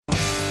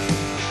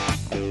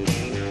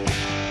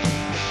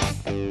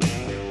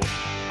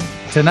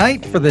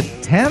Tonight, for the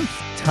 10th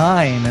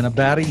time in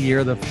about a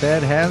year, the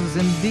Fed has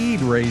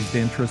indeed raised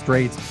interest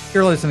rates.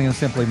 You're listening to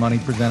Simply Money,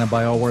 presented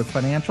by Allworth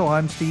Financial.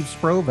 I'm Steve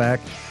Sprovak,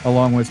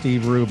 along with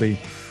Steve Hruby.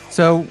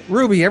 So,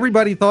 Hruby,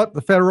 everybody thought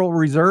the Federal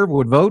Reserve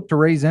would vote to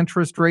raise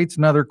interest rates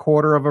another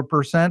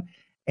 0.25%,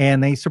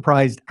 and they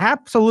surprised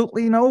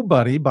absolutely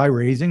nobody by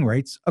raising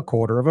rates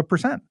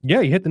 0.25%.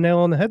 Yeah, you hit the nail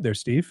on the head there,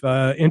 Steve.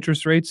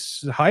 Interest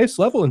rates, highest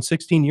level in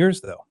 16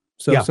 years, though.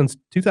 So since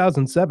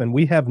 2007,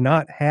 we have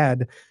not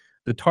had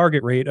the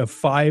target rate of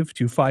 5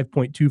 to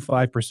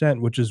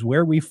 5.25%, which is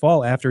where we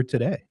fall after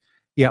today.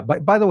 Yeah,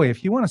 by the way,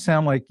 if you want to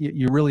sound like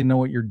you really know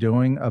what you're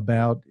doing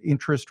about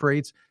interest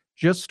rates,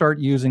 just start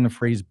using the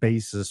phrase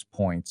basis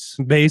points.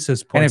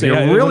 Basis points. And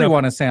if you really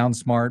want to sound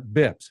smart,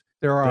 bips.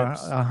 There are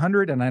Bips.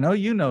 100, and I know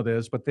you know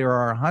this, but there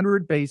are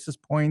 100 basis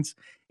points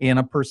in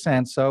a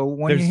percent. So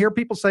when you hear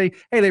people say,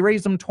 hey, they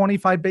raised them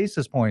 25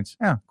 basis points,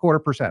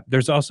 0.25%.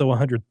 There's also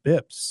 100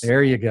 bips.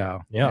 There you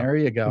go. Yeah. There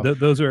you go.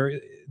 Those are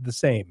the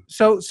same.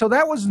 So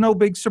that was no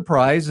big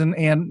surprise,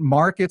 and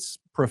markets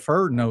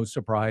prefer no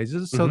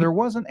surprises. So there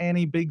wasn't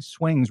any big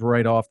swings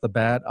right off the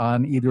bat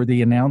on either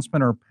the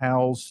announcement or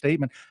Powell's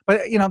statement.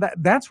 But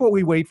that's what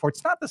we wait for.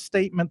 It's not the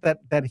statement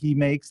that he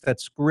makes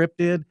that's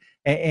scripted,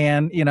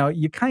 and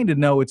you kind of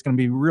know it's going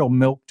to be real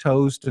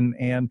milquetoast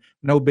and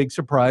no big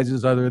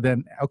surprises other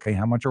than, okay,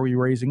 how much are we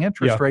raising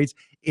interest rates?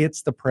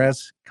 It's the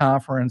press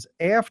conference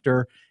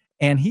after.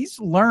 And he's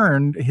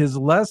learned his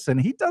lesson.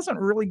 He doesn't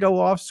really go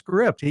off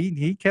script.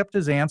 He kept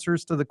his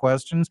answers to the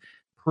questions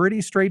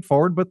pretty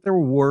straightforward, but there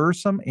were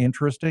some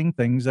interesting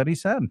things that he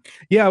said.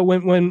 Yeah,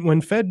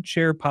 when Fed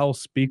Chair Powell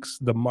speaks,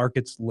 the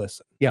markets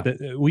listen. Yeah.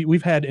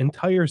 We've had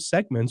entire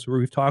segments where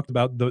we've talked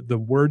about the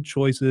word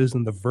choices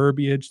and the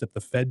verbiage that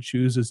the Fed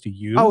chooses to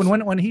use. Oh,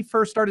 and when he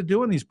first started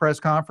doing these press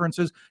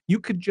conferences,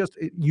 you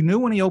knew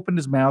when he opened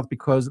his mouth,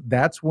 because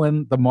that's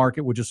when the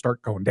market would just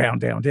start going down,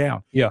 down,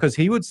 down. Yeah. Because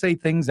he would say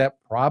things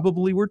that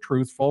probably were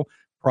truthful,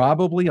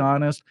 probably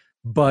honest,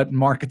 but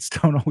markets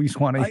don't always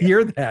want to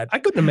hear that. I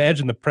couldn't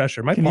imagine the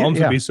pressure. My palms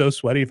would be so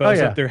sweaty if I was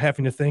up there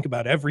having to think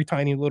about every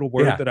tiny little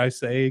word that I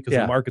say, because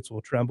the markets will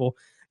tremble.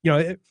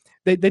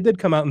 They did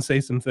come out and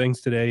say some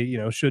things today.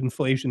 Should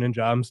inflation and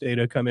jobs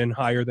data come in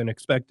higher than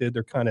expected,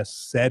 they're kind of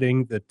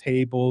setting the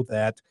table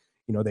that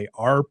they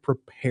are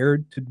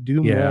prepared to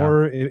do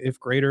more if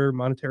greater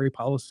monetary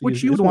policy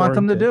which you would want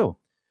them to do.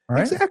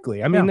 Right?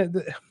 Exactly. I mean,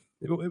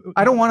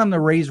 I don't want them to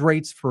raise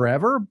rates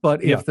forever,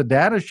 but if the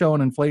data is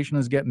showing inflation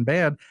is getting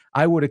bad,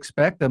 I would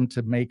expect them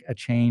to make a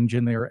change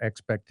in their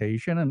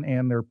expectation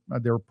and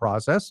their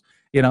process.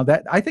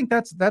 I think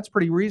that's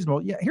pretty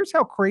reasonable. Yeah, here's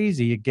how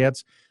crazy it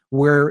gets,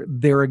 where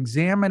they're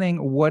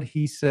examining what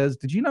he says.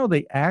 Did you know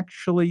they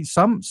actually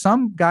some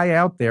guy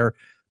out there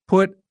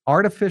put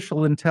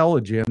artificial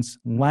intelligence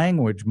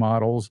language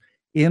models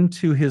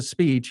into his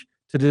speech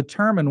to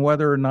determine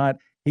whether or not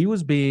he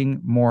was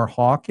being more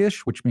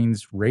hawkish, which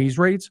means raise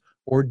rates,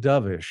 or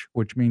dovish,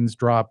 which means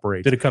drop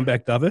rates. Did it come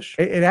back dovish?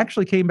 It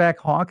actually came back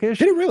hawkish.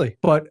 Did it really?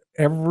 But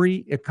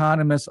every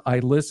economist I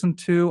listened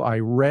to, I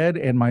read,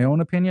 and my own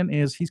opinion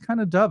is he's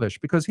kind of dovish,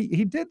 because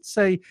he did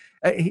say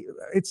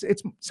it's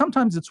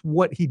sometimes it's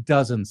what he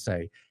doesn't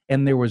say,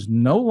 and there was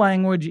no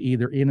language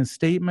either in his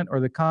statement or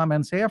the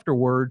comments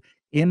afterward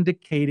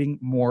indicating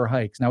more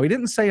hikes. Now, he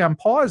didn't say I'm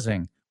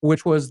pausing,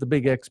 which was the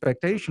big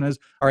expectation is,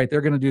 all right,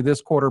 they're going to do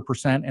this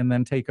 0.25% and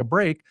then take a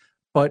break.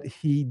 But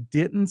he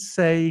didn't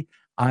say,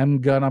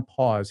 I'm going to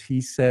pause. He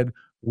said,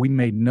 we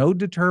made no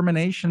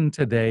determination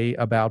today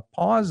about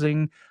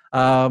pausing.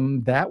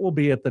 That will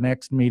be at the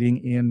next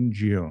meeting in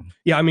June.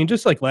 Yeah, I mean,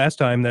 just like last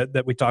time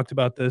that we talked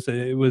about this,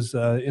 it was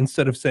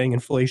instead of saying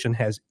inflation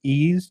has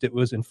eased, it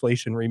was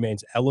inflation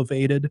remains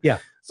elevated. Yeah.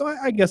 So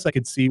I guess I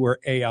could see where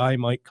AI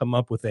might come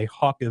up with a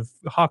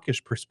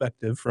hawkish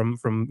perspective from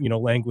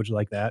language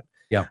like that.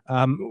 Yeah.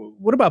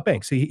 What about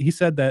banks? He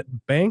said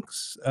that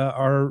banks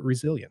are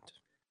resilient.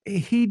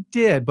 He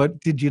did, but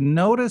did you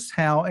notice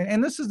how,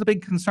 and this is the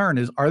big concern,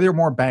 is are there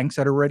more banks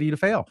that are ready to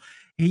fail?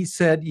 He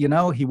said,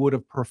 he would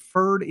have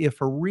preferred if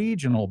a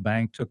regional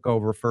bank took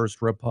over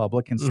First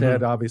Republic.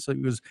 Instead, obviously,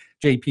 it was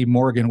JP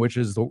Morgan, which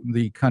is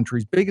the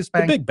country's biggest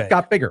bank, big bank.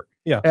 Got bigger.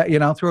 Yeah.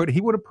 Through it.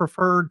 He would have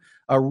preferred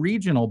a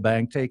regional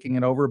bank taking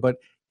it over, but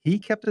he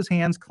kept his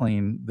hands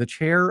clean. The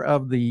chair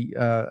of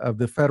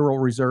the Federal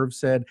Reserve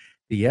said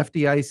the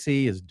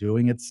FDIC is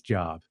doing its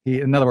job.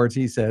 In other words,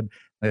 he said,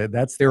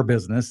 that's their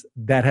business.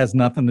 That has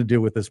nothing to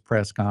do with this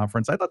press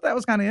conference. I thought that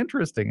was kind of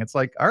interesting. It's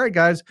like, all right,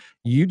 guys,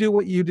 you do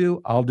what you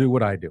do. I'll do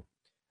what I do.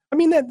 I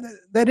mean,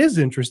 that is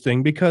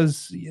interesting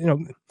because,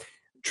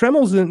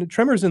 tremors in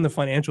the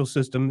financial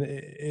system,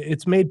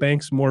 it's made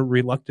banks more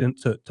reluctant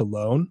to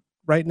loan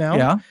right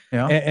now.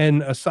 Yeah.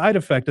 And a side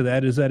effect of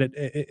that is that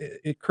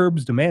it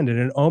curbs demand, and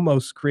it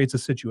almost creates a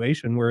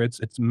situation where it's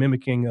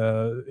mimicking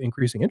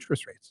increasing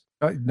interest rates.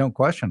 No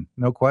question.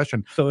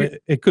 So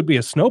it could be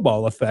a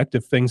snowball effect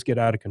if things get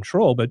out of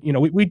control. But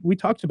we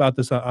talked about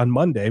this on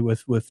Monday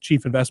with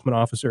Chief Investment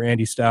Officer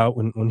Andy Stout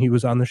when he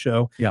was on the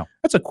show. Yeah,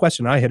 that's a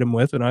question I hit him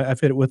with, and I've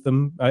hit it with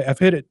them. I've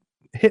hit it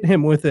hit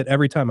him with it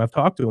every time I've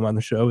talked to him on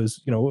the show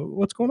is,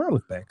 what's going on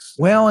with banks?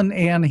 Well,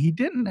 and he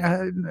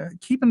didn't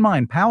keep in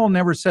mind, Powell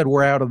never said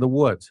we're out of the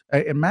woods.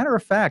 A matter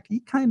of fact,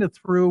 he kind of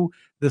threw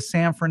the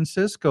San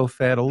Francisco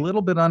Fed a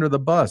little bit under the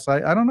bus.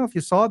 I don't know if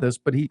you saw this,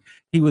 but he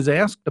was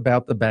asked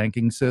about the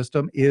banking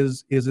system.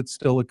 Is it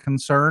still a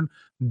concern?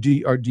 Do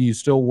you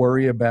still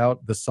worry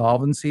about the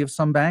solvency of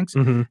some banks?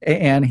 Mm-hmm.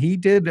 And he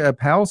did.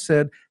 Powell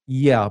said,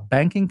 yeah,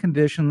 banking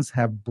conditions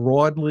have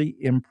broadly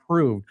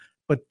improved.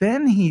 But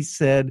then he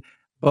said,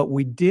 but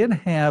we did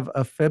have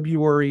a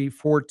February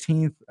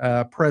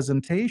 14th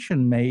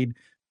presentation made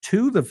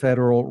to the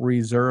Federal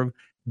Reserve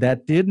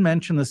that did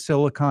mention the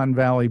Silicon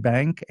Valley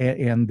Bank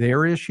and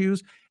their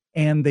issues,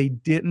 and they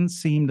didn't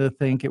seem to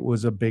think it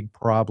was a big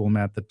problem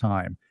at the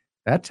time.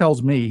 That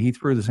tells me he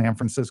threw the San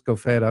Francisco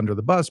Fed under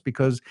the bus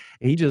because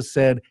he just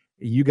said,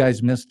 you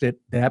guys missed it.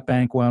 That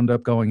bank wound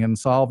up going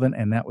insolvent,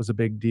 and that was a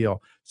big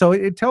deal. So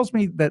it tells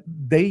me that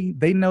they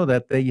know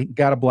that they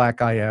got a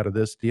black eye out of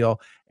this deal,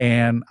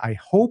 and I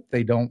hope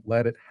they don't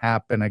let it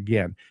happen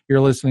again.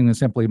 You're listening to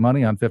Simply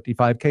Money on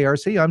 55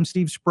 KRC. I'm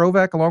Steve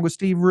Sprovak along with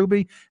Steve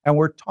Hruby, and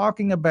we're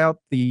talking about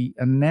the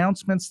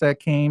announcements that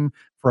came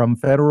from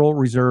Federal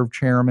Reserve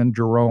Chairman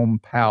Jerome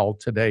Powell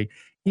today.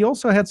 He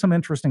also had some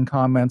interesting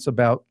comments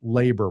about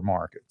labor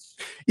markets.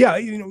 Yeah,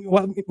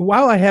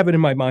 while I have it in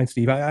my mind,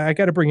 Steve, I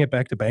got to bring it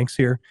back to banks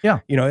here.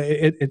 Yeah,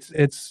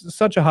 it's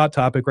such a hot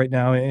topic right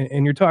now,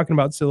 and you're talking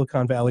about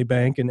Silicon Valley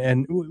Bank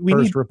and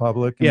First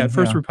Republic.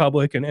 First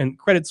Republic and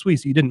Credit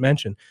Suisse. You didn't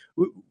mention.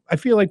 I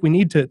feel like we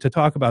need to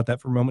talk about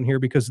that for a moment here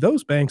because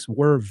those banks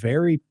were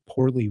very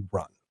poorly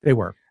run. They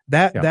were.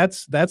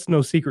 That's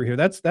no secret here.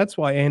 That's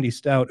why Andy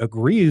Stout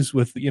agrees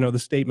with the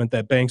statement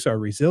that banks are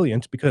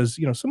resilient because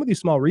some of these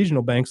small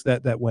regional banks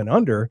that went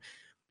under,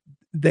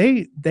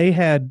 they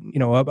had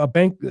a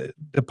bank,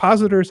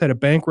 depositors had a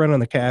bank run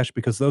on the cash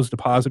because those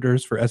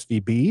depositors for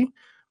SVB,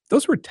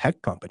 those were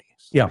tech companies.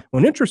 Yeah.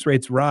 When interest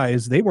rates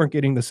rise, they weren't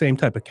getting the same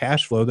type of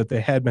cash flow that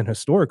they had been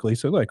historically.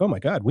 So they're like, oh my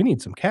God, we need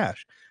some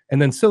cash.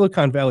 And then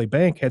Silicon Valley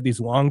Bank had these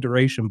long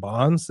duration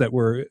bonds it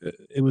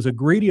was a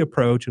greedy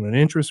approach. And when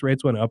interest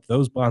rates went up,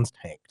 those bonds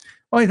tanked.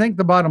 Well, I think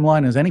the bottom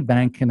line is any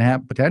bank can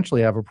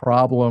potentially have a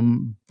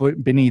problem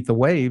beneath the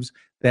waves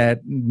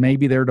that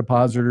maybe their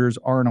depositors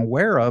aren't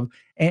aware of.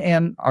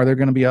 And are there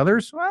going to be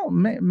others? Well,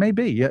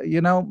 maybe.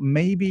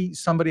 Maybe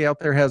somebody out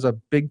there has a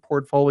big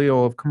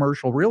portfolio of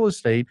commercial real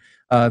estate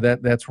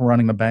that's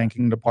running the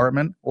banking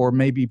department, or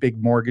maybe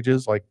big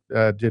mortgages like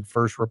did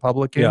First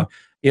Republic. Yeah.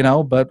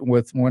 But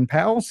when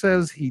Powell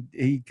says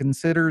he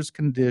considers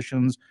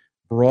conditions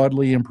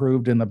broadly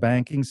improved in the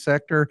banking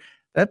sector,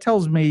 that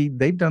tells me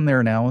they've done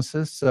their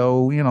analysis.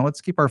 So, let's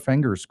keep our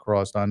fingers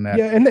crossed on that.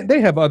 Yeah, and they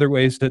have other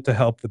ways to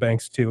help the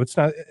banks too. It's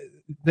not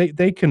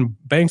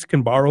banks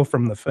can borrow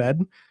from the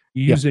Fed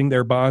using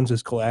their bonds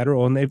as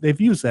collateral, and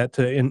they've used that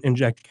to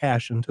inject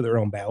cash into their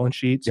own balance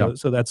sheet.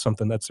 So that's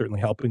something that's certainly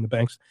helping the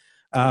banks.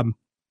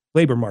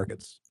 Labor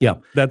markets. Yeah,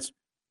 that's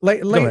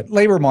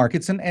labor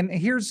markets. And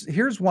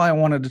here's why I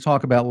wanted to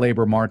talk about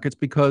labor markets,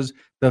 because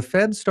the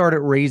Fed started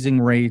raising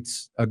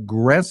rates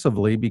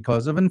aggressively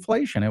because of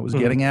inflation. It was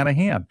getting out of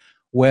hand.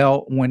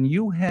 Well, when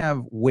you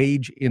have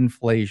wage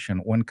inflation,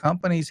 when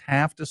companies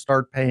have to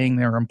start paying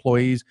their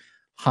employees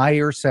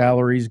higher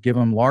salaries, give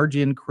them large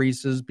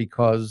increases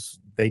because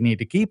they need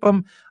to keep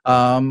them,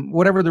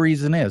 whatever the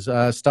reason is,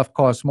 stuff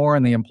costs more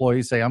and the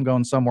employees say, I'm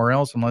going somewhere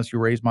else unless you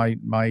raise my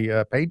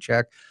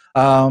paycheck.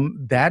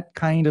 That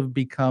kind of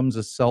becomes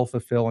a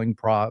self-fulfilling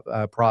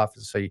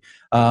prophecy.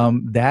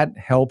 That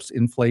helps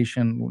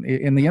inflation.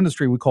 In the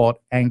industry, we call it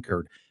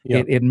anchored.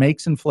 Yep. It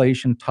makes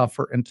inflation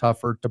tougher and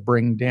tougher to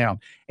bring down.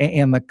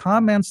 And the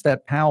comments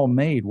that Powell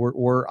made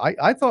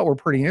I thought were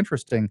pretty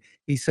interesting.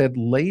 He said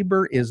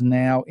labor is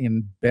now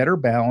in better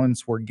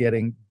balance. We're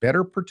getting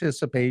better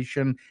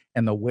participation,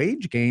 and the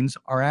wage gains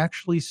are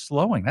actually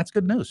slowing. That's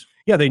good news.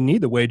 Yeah, they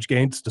need the wage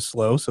gains to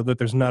slow so that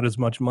there's not as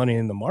much money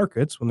in the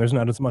markets. When there's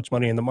not as much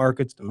money in the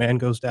markets, demand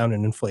goes down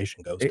and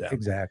inflation goes down.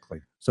 Exactly.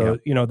 So,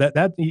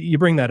 that you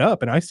bring that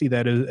up, and I see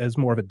that as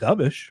more of a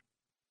dovish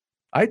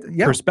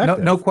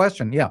perspective. No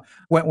question. Yeah.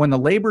 When the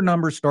labor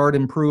numbers start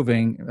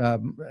improving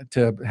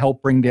to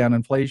help bring down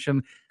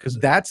inflation, because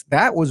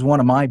that was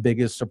one of my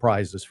biggest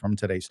surprises from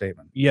today's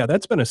statement. Yeah,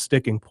 that's been a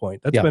sticking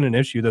point. That's been an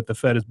issue that the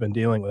Fed has been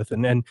dealing with.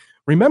 And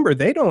remember,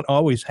 they don't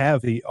always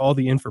have all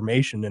the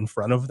information in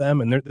front of them.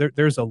 And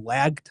there's a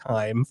lag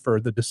time for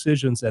the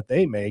decisions that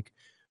they make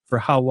for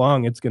how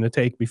long it's going to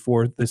take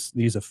before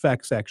these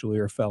effects actually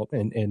are felt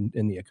in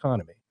the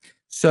economy.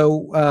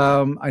 So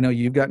I know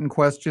you've gotten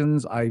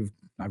questions. I've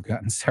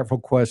gotten several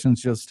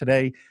questions just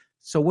today.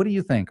 So what do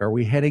you think? Are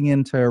we heading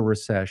into a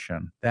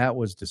recession? That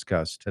was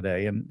discussed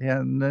today.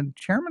 And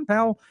Chairman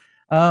Powell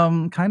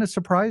kind of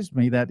surprised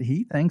me that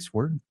he thinks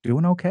we're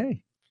doing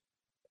okay.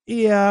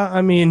 Yeah,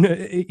 I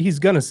mean, he's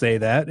going to say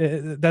that.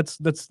 That's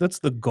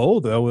the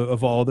goal, though,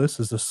 of all this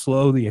is to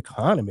slow the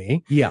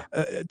economy. Yeah.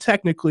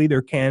 Technically,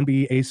 there can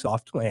be a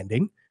soft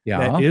landing. Yeah.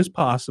 That is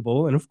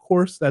possible. And of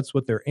course, that's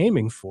what they're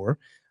aiming for.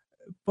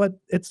 But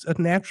it's a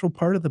natural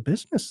part of the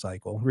business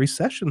cycle.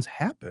 Recessions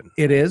happen.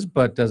 It is,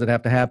 but does it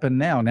have to happen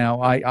now?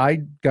 Now,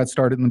 I got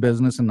started in the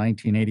business in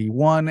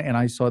 1981, and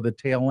I saw the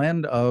tail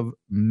end of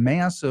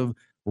massive,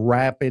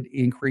 rapid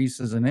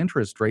increases in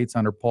interest rates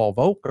under Paul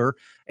Volcker,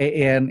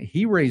 and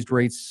he raised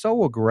rates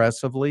so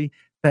aggressively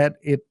that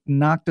it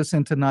knocked us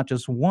into not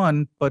just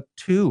one, but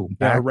two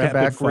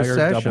back-to-back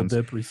recessions.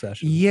 Double-dip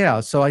recessions. Yeah,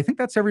 so I think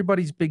that's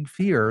everybody's big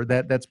fear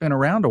that's been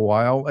around a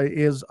while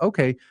is,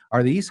 okay,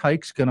 are these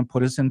hikes going to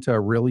put us into a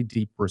really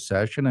deep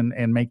recession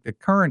and make the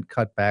current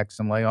cutbacks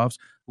and layoffs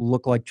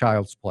look like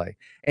child's play?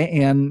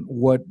 And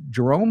what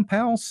Jerome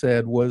Powell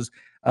said was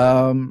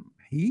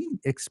he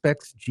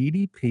expects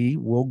GDP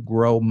will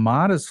grow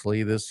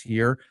modestly this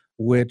year,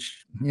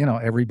 which,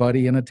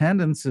 everybody in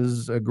attendance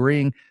is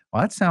agreeing,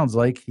 well, that sounds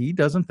like he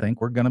doesn't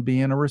think we're going to be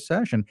in a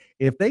recession.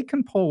 If they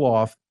can pull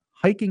off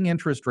hiking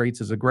interest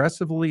rates as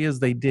aggressively as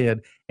they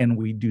did, and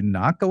we do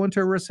not go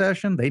into a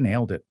recession, they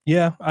nailed it.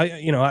 Yeah,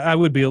 I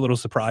would be a little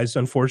surprised,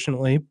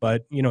 unfortunately,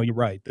 but you're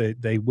right.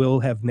 They will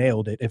have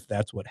nailed it if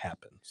that's what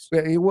happens.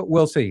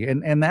 We'll see,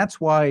 and that's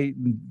why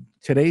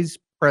today's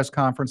press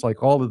conference,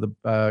 like all of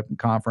the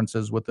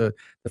conferences with the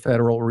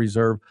Federal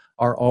Reserve,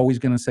 are always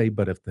going to say,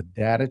 but if the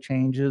data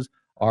changes,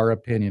 our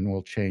opinion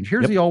will change.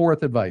 Here's the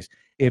Allworth advice.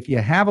 If you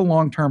have a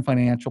long-term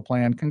financial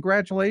plan,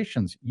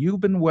 congratulations. You've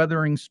been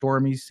weathering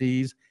stormy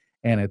seas,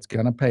 and it's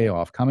going to pay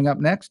off. Coming up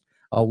next,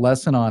 a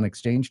lesson on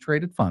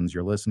exchange-traded funds.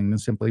 You're listening to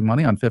Simply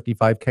Money on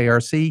 55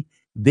 KRC,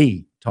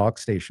 the talk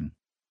station.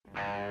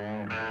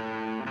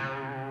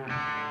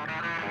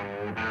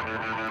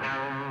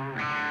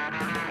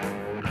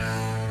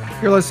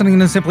 You're listening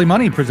to Simply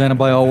Money, presented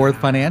by Allworth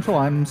Financial.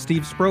 I'm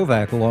Steve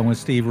Sprovak, along with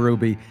Steve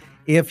Hruby.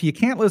 If you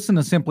can't listen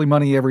to Simply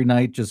Money every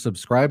night, just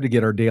subscribe to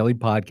get our daily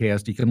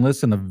podcast. You can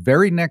listen the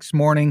very next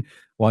morning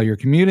while you're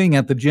commuting,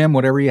 at the gym,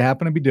 whatever you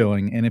happen to be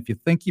doing. And if you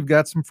think you've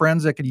got some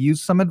friends that could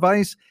use some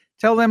advice,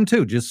 tell them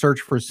too. Just search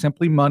for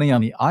Simply Money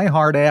on the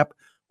iHeart app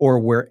or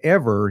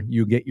wherever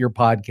you get your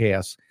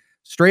podcasts.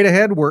 Straight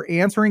ahead, we're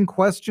answering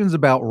questions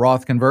about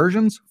Roth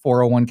conversions,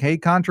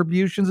 401k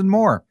contributions, and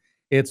more.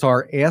 It's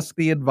our Ask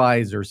the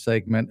Advisor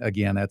segment.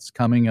 Again, that's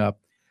coming up.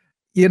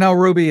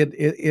 Ruby,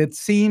 it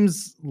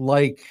seems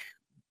like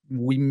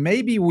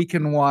we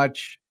can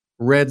watch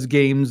Reds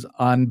games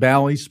on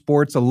Bally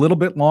Sports a little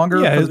bit longer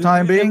for the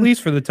time being. At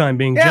least for the time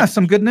being. Yeah,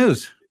 some good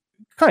news.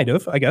 Kind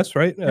of, I guess,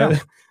 right? Yeah.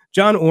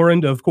 John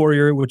Orend of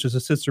Courier, which is a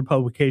sister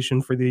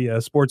publication for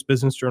the Sports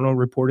Business Journal,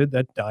 reported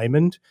that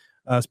Diamond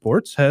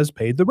Sports has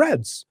paid the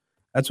Reds.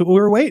 That's what we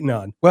were waiting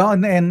on. Well,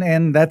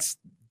 and that's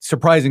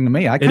surprising to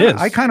me. I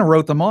kind of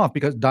wrote them off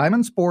because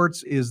Diamond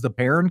Sports is the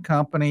parent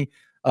company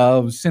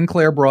of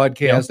Sinclair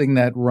Broadcasting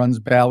that runs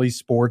Bally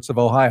Sports of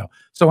Ohio.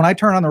 So when I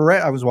turn on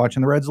I was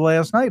watching the Reds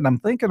last night, and I'm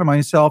thinking to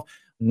myself,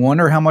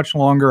 wonder how much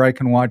longer I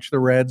can watch the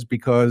Reds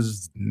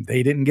because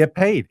they didn't get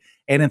paid.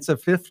 And it's a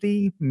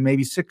 $50,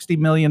 maybe $60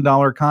 million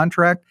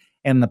contract.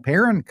 And the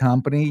parent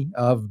company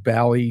of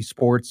Bally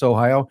Sports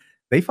Ohio,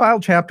 they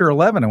filed Chapter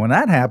 11. And when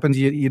that happens,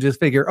 you just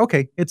figure,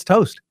 okay, it's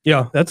toast.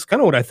 Yeah, that's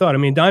kind of what I thought. I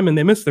mean, Diamond,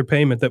 they missed their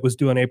payment that was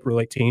due on April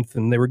 18th,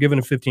 and they were given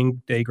a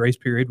 15-day grace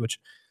period, which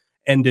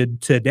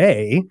ended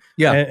today.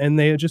 Yeah. And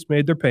they had just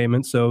made their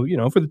payment. So,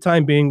 for the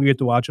time being, we get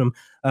to watch them.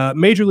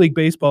 Major League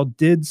Baseball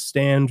did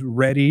stand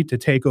ready to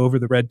take over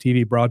the Red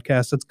TV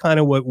broadcast. That's kind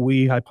of what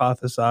we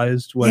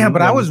hypothesized.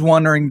 But I was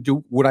wondering,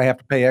 would I have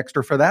to pay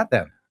extra for that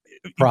then?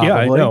 Probably. Yeah,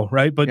 I know,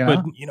 right? But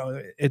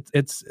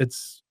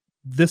it's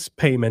this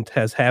payment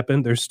has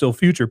happened. There's still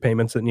future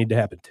payments that need to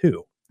happen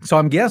too. So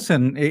I'm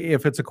guessing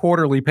if it's a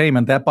quarterly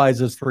payment, that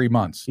buys us 3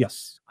 months.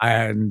 Yes.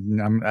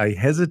 I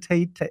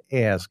hesitate to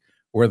ask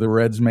where the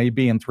Reds may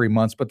be in 3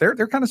 months, but they're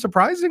kind of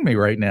surprising me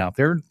right now.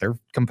 They're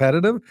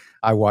competitive.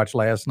 I watched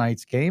last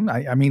night's game.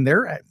 I mean,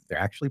 they're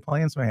actually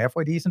playing some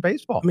halfway decent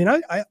baseball. I mean,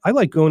 I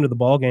like going to the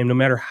ball game no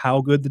matter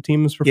how good the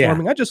team is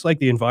performing. I just like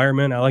the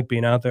environment. I like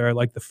being out there. I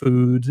like the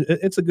food.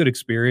 It's a good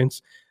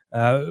experience.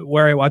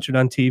 Where I watch it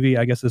on TV,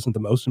 I guess, isn't the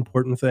most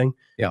important thing.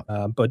 Yeah.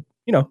 But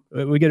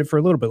we get it for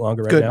a little bit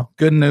longer right now.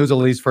 Good news, at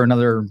least for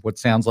another, what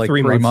sounds like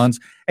 3 months.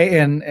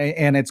 And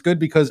it's good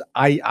because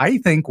I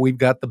think we've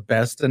got the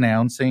best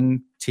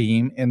announcing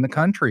team in the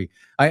country.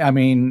 I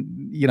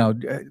mean,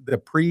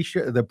 the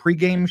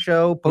pregame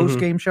show,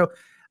 postgame show,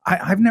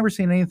 I've never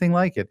seen anything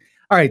like it.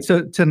 All right.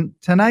 So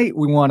tonight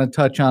we want to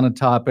touch on a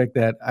topic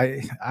that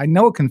I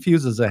know it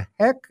confuses a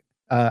heck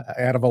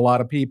out of a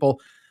lot of people.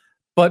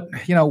 But,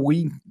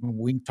 we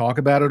talk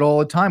about it all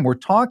the time. We're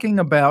talking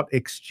about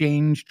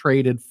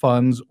exchange-traded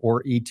funds,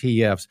 or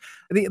ETFs.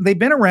 They've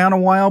been around a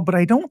while, but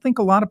I don't think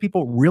a lot of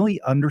people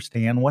really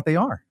understand what they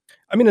are.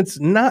 I mean, it's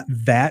not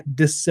that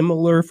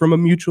dissimilar from a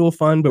mutual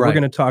fund, but we're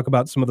going to talk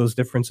about some of those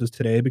differences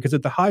today because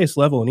at the highest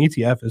level, an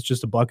ETF is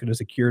just a bucket of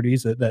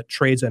securities that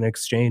trades on an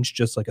exchange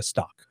just like a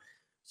stock.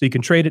 So you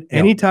can trade it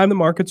anytime the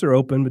markets are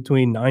open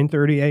between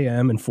 9:30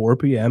 a.m. and 4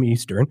 p.m.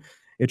 Eastern.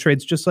 It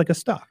trades just like a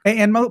stock.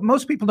 And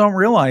most people don't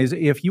realize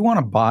if you want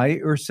to buy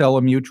or sell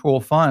a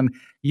mutual fund,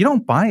 you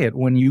don't buy it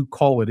when you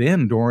call it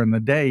in during the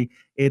day.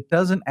 It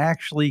doesn't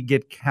actually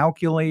get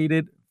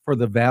calculated for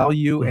the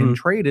value and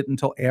trade it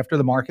until after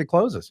the market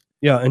closes.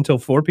 Yeah, until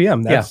 4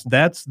 p.m.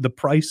 That's the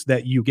price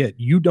that you get.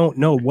 You don't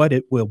know what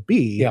it will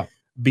be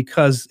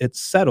because it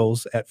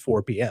settles at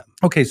 4 p.m.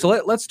 Okay, so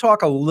let's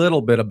talk a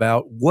little bit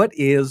about what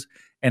is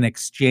an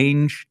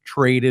exchange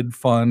traded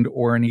fund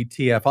or an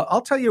ETF.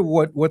 I'll tell you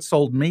what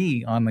sold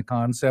me on the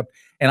concept,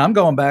 and I'm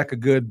going back a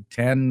good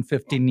 10,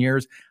 15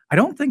 years. I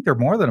don't think they're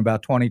more than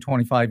about 20,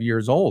 25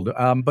 years old.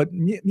 But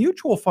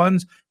mutual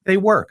funds, they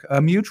work.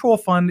 A mutual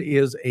fund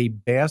is a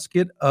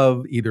basket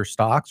of either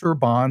stocks or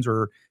bonds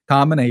or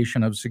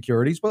combination of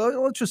securities, but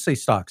let's just say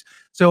stocks.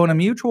 So in a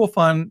mutual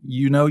fund,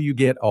 you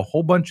get a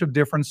whole bunch of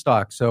different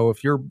stocks. So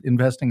if you're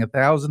investing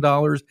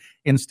 $1,000,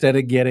 instead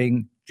of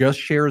getting just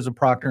shares of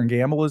Procter &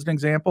 Gamble as an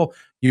example,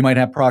 you might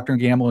have Procter &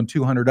 Gamble and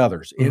 200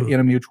 others in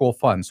a mutual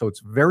fund. So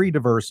it's very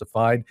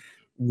diversified,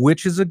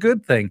 which is a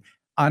good thing.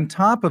 On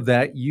top of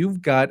that,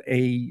 you've got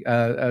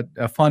a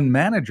fund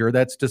manager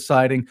that's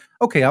deciding,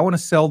 okay, I want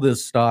to sell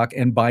this stock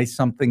and buy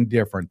something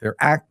different. They're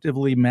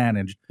actively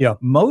managed. Yeah.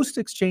 Most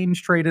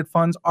exchange traded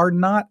funds are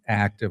not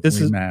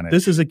actively managed.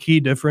 This is a key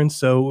difference.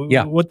 So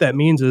what that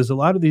means is a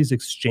lot of these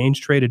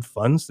exchange traded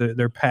funds,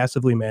 they're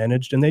passively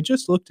managed, and they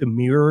just look to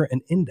mirror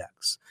an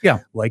index. Yeah.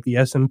 Like the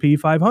S&P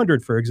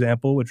 500, for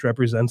example, which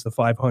represents the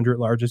 500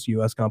 largest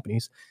U.S.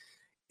 companies.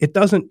 It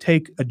doesn't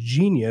take a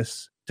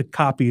genius to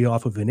copy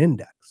off of an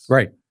index.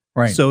 Right.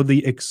 So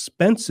the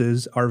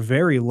expenses are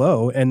very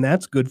low, and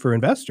that's good for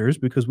investors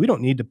because we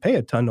don't need to pay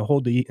a ton to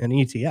hold an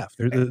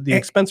ETF. The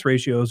expense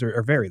ratios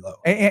are very low.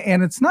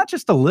 And it's not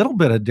just a little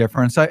bit of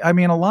difference. I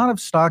mean, a lot of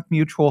stock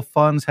mutual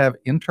funds have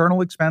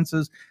internal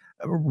expenses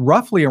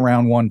roughly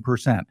around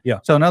 1%. Yeah.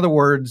 So in other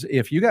words,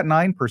 if you got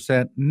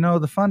 9%, no,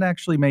 the fund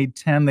actually made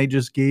 10. They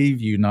just gave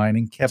you 9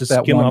 and kept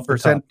that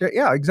 1%.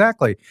 Yeah,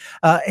 exactly.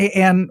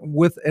 And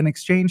with an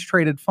exchange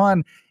traded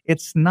fund,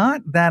 it's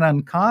not that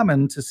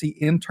uncommon to see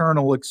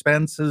internal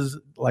expenses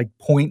like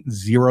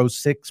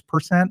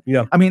 0.06%.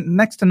 Yeah. I mean,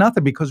 next to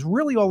nothing, because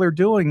really all they're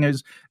doing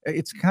is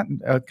it's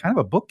kind of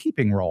a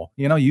bookkeeping role.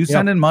 You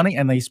send in money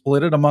and they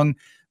split it among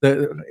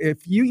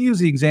if you use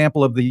the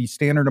example of the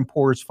Standard &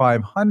 Poor's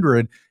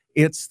 500,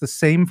 it's the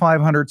same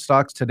 500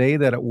 stocks today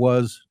that it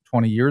was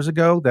 20 years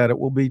ago, that it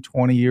will be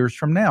 20 years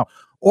from now.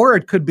 Or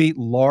it could be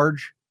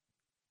large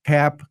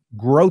cap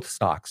growth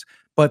stocks.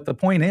 But the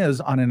point is,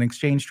 on an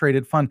exchange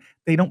traded fund,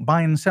 they don't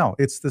buy and sell.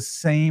 It's the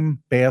same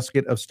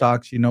basket of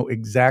stocks. You know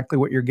exactly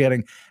what you're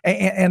getting.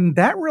 And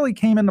that really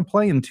came into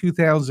play in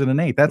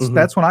 2008.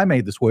 That's when I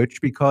made the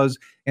switch, because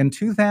in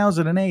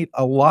 2008,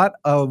 a lot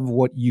of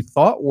what you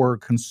thought were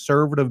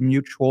conservative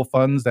mutual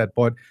funds that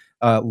bought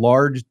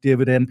large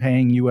dividend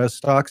paying U.S.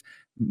 stocks,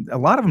 a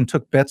lot of them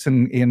took bets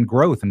in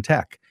growth and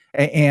tech.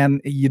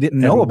 And you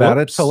didn't know about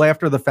it till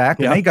after the fact,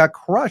 and they got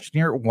crushed.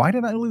 Why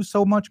did I lose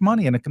so much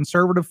money in a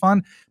conservative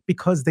fund?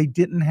 Because they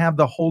didn't have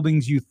the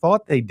holdings you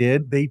thought they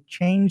did. They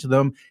changed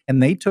them, and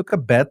they took a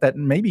bet that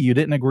maybe you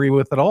didn't agree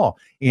with at all.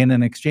 In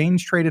an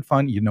exchange traded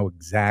fund, you know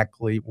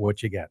exactly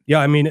what you get.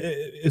 Yeah, I mean,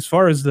 as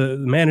far as the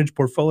managed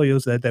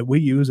portfolios that we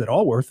use at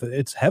Allworth,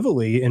 it's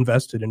heavily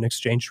invested in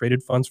exchange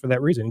traded funds for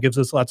that reason. It gives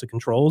us lots of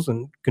control,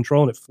 and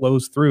it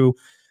flows through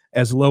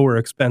as lower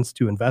expense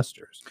to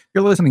investors.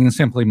 You're listening to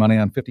Simply Money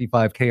on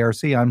 55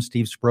 KRC. I'm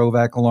Steve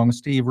Sprovak along with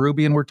Steve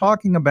Hruby, and we're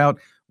talking about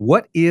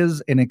what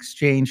is an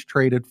exchange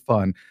traded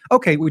fund.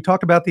 Okay, we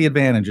talked about the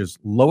advantages,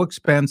 low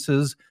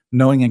expenses,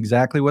 knowing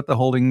exactly what the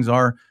holdings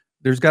are.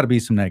 There's got to be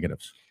some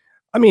negatives.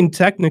 I mean,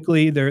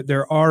 technically,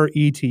 there are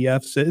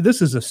ETFs.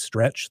 This is a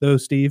stretch, though,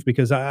 Steve,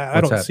 because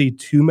I don't see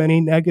too many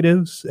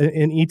negatives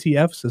in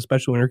ETFs,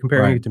 especially when you're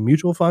comparing it to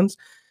mutual funds.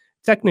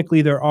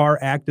 Technically, there are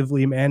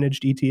actively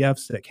managed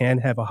ETFs that can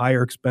have a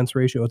higher expense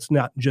ratio. It's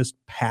not just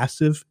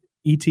passive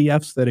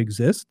ETFs that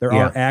exist. There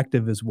are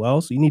active as well,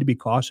 so you need to be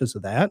cautious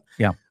of that.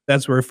 Yeah,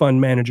 that's where a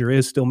fund manager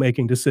is still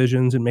making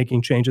decisions and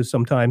making changes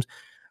sometimes,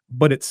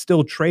 but it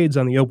still trades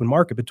on the open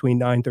market between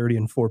 9:30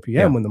 and 4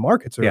 p.m. when the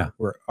markets are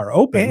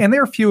open. And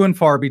they're few and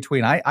far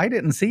between. I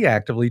didn't see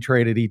actively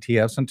traded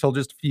ETFs until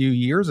just a few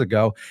years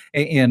ago.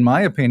 And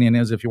my opinion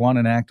is, if you want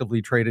an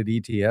actively traded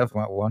ETF,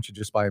 why don't you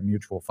just buy a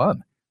mutual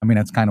fund? I mean,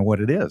 that's kind of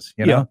what it is,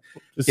 you know?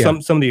 Some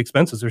of the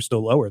expenses are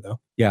still lower, though.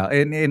 Yeah,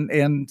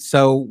 and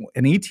so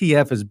an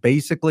ETF is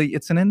basically,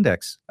 it's an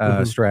index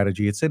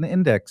strategy. It's an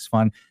index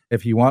fund.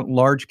 If you want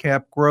large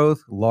cap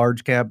growth,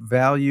 large cap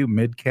value,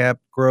 mid cap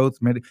growth,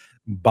 mid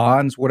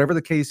bonds, whatever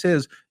the case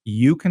is,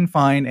 you can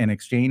find an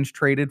exchange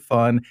traded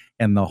fund,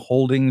 and the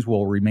holdings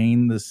will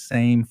remain the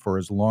same for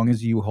as long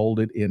as you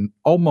hold it in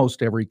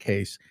almost every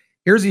case.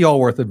 Here's the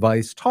Allworth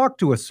advice. Talk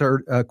to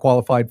a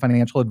qualified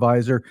financial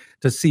advisor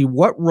to see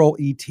what role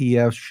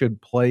ETFs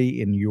should play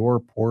in your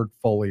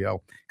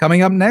portfolio.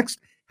 Coming up next,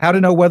 how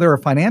to know whether a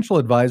financial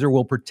advisor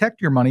will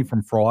protect your money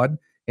from fraud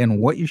and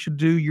what you should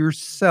do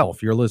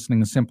yourself. You're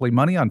listening to Simply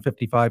Money on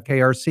 55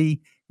 KRC,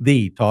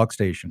 the talk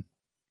station.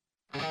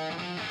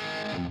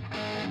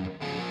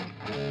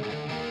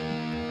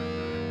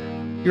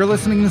 You're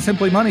listening to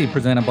Simply Money,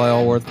 presented by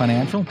Allworth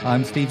Financial.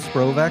 I'm Steve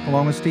Sprovak,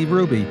 along with Steve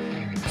Hruby.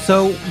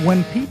 So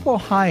when people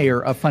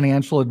hire a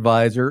financial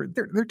advisor,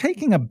 they're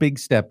taking a big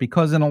step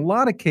because in a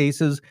lot of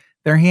cases,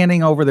 they're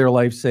handing over their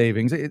life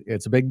savings.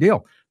 It's a big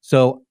deal.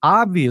 So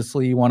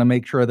obviously, you want to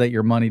make sure that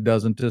your money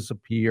doesn't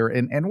disappear.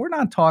 And we're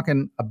not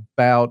talking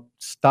about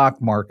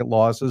stock market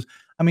losses.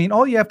 I mean,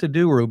 all you have to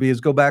do, Ruby,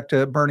 is go back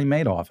to Bernie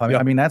Madoff.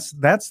 I mean,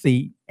 that's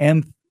the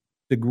nth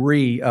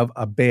degree of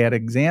a bad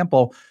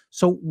example.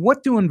 So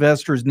what do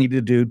investors need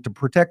to do to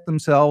protect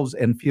themselves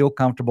and feel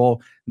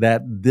comfortable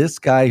that this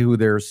guy who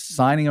they're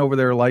signing over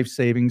their life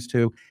savings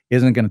to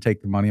isn't going to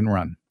take the money and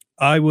run?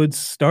 I would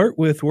start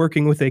with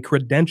working with a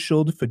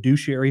credentialed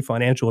fiduciary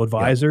financial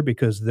advisor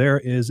because there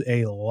is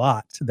a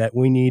lot that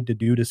we need to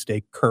do to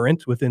stay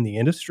current within the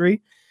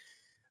industry.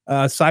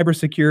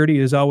 Cybersecurity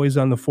is always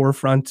on the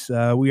forefront.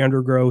 We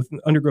undergo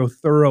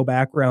thorough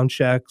background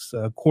checks,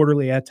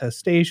 quarterly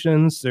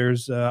attestations.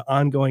 There's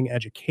ongoing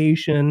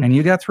education. And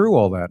you got through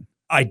all that.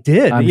 I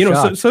did.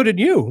 So did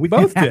you. We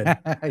both did.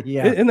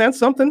 Yeah. And that's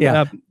something.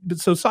 Yeah.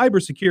 So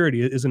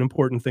cybersecurity is an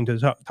important thing to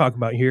talk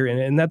about here.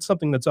 And that's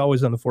something that's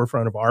always on the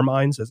forefront of our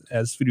minds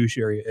as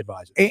fiduciary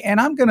advisors. And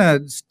I'm going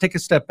to take a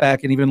step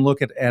back and even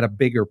look at a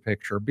bigger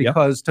picture,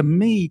 because to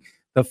me,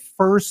 the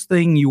first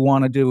thing you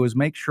want to do is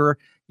make sure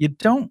you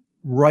don't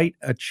write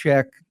a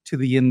check to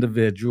the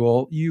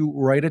individual. You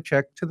write a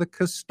check to the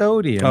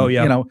custodian. Oh,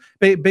 yeah.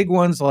 Big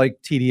ones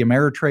like TD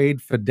Ameritrade,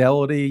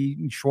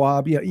 Fidelity,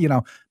 Schwab,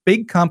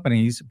 big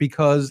companies,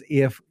 because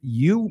if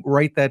you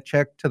write that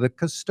check to the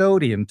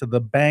custodian, to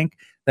the bank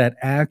that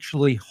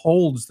actually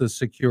holds the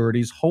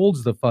securities,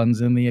 holds the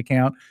funds in the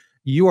account,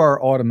 you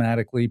are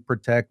automatically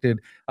protected.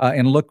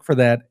 And look for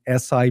that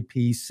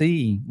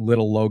SIPC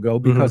little logo,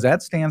 because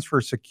that stands for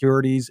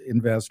Securities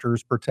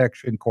Investors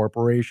Protection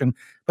Corporation.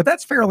 But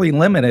that's fairly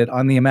limited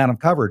on the amount of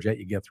coverage that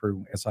you get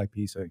through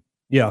SIPC.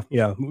 Yeah.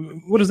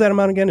 What is that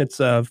amount again? It's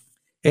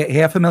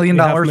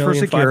 $500,000 for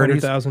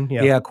securities. $500,000.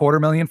 Yeah,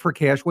 $250,000 for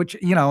cash, which,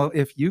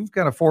 if you've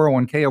got a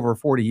 401k over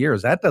 40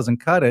 years, that doesn't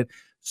cut it.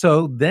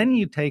 So then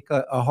you take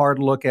a hard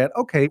look at,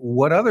 okay,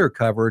 what other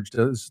coverage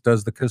does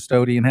the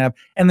custodian have?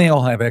 And they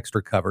all have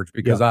extra coverage,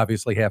 because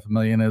obviously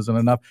 $500,000 isn't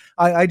enough.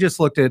 I just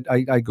looked at,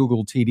 I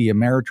Googled TD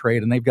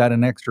Ameritrade, and they've got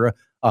an extra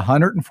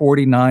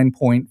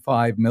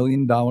 $149.5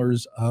 million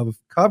of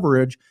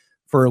coverage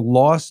for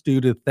loss due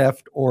to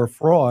theft or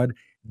fraud.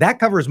 That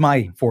covers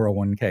my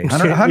 401k.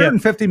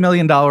 $150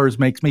 million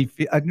makes me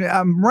feel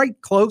I'm right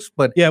close,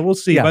 but we'll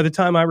see. By the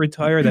time I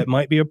retire, that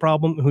might be a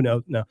problem. Who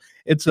knows? No,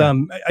 it's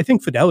I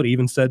think Fidelity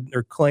even said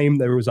or claimed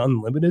there was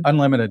unlimited.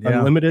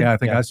 Yeah, I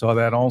think I saw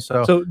that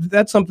also. So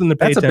that's something to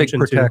pay attention to. That's a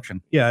big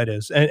protection. Yeah, it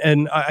is.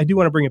 And I do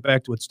want to bring it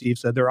back to what Steve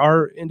said. There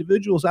are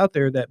individuals out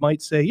there that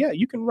might say, yeah,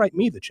 you can write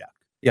me the check.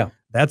 Yeah.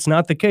 That's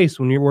not the case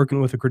when you're working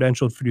with a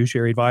credentialed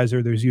fiduciary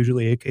advisor. There's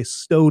usually a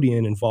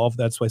custodian involved.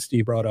 That's why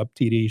Steve brought up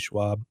TD,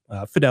 Schwab,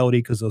 Fidelity,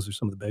 because those are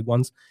some of the big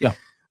ones. Yeah.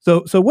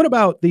 So what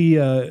about the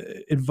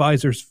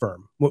advisor's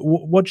firm?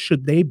 What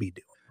should they be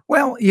doing?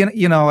 Well,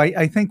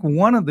 I think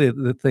one of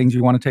the things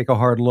you want to take a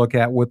hard look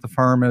at with the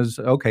firm is,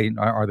 okay,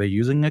 are they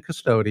using a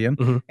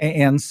custodian?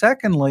 And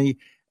secondly,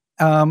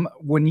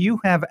 when you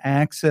have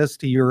access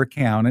to your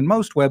account, and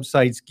most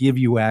websites give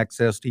you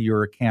access to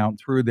your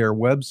account through their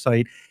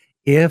website,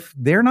 if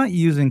they're not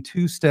using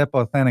two-step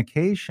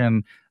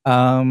authentication,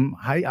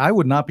 I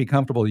would not be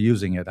comfortable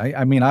using it.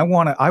 I mean, I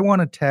want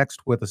to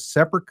text with a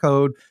separate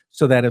code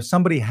so that if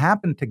somebody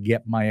happened to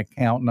get my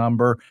account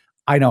number,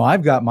 I know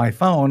I've got my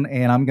phone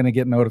and I'm going to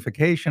get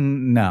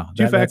notification. No,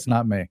 that's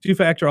not me.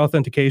 Two-factor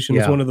authentication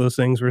is one of those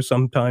things where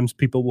sometimes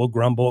people will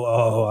grumble,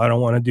 oh, I don't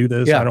want to do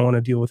this. I don't want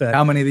to deal with that.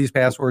 How many of these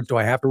passwords do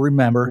I have to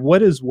remember?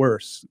 What is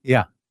worse?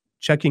 Yeah.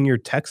 Checking your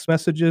text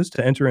messages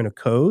to enter in a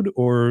code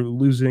or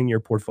losing your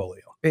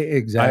portfolio?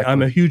 Exactly.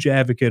 I'm a huge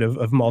advocate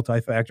of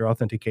multi-factor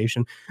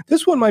authentication.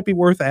 This one might be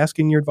worth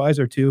asking your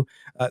advisor too.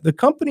 The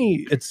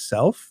company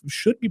itself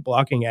should be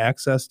blocking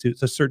access to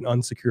certain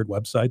unsecured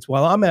websites.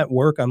 While I'm at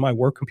work on my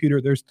work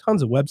computer, there's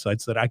tons of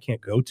websites that I can't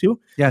go to.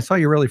 Yeah, I saw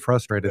you really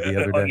frustrated the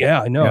other day.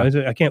 Yeah, I know.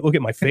 Yeah. I can't look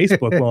at my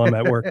Facebook while I'm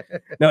at work.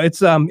 Now,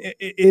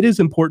 it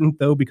is important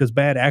though, because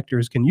bad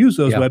actors can use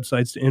those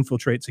websites to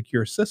infiltrate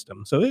secure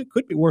systems. So it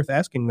could be worth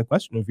asking the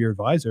question of your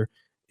advisor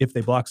if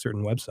they block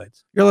certain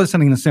websites. You're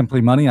listening to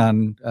Simply Money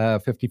on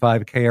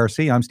 55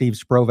 KRC. I'm Steve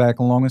Sprovak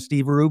along with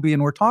Steve Hruby,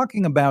 and we're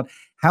talking about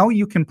how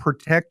you can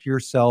protect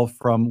yourself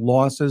from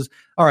losses.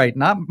 All right,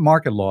 not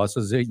market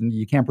losses.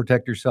 You can't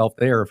protect yourself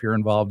there if you're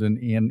involved in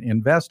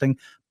investing.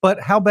 But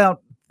how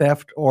about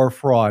theft or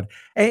fraud?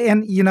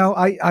 And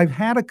I've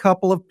had a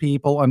couple of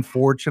people,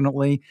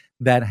 unfortunately,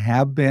 that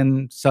have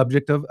been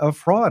subject of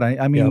fraud.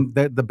 I mean,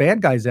 the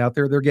bad guys out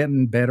there, they're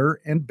getting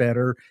better and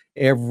better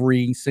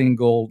every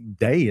single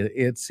day,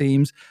 it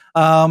seems.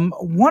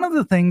 One of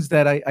the things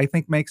that I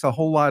think makes a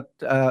whole lot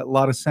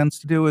of sense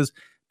to do is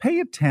pay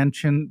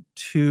attention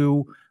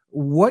to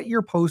what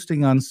you're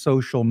posting on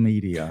social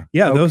media.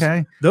 Yeah,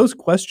 those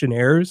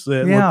questionnaires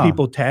where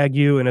people tag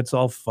you and it's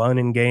all fun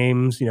and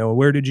games.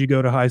 Where did you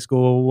go to high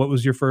school? What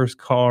was your first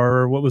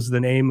car? What was the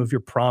name of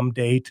your prom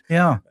date?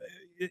 Yeah.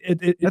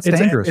 That's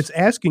dangerous. It's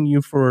asking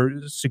you for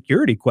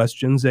security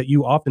questions that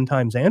you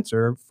oftentimes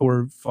answer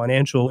for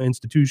financial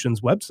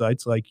institutions'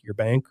 websites, like your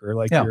bank or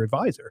like your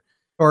advisor.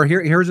 Or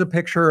here's a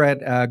picture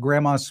at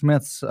Grandma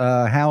Smith's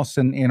house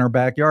in her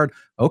backyard.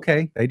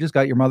 Okay, they just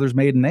got your mother's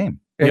maiden name.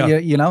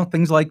 You know,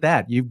 things like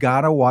that. You've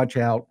got to watch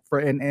out for,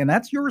 and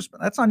that's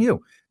that's on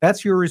you.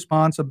 That's your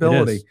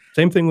responsibility.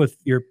 Same thing with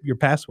your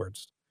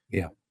passwords.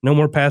 Yeah. No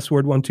more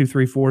password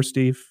 1234,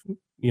 Steve.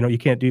 You know, you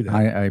can't do that.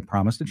 I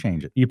promise to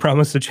change it. You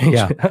promise to change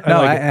it.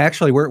 No,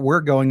 actually,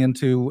 we're going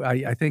into,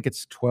 I think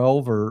it's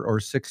 12 or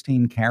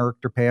 16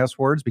 character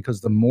passwords,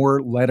 because the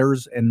more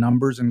letters and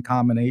numbers and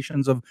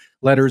combinations of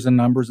letters and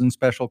numbers and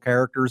special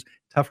characters,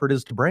 tougher it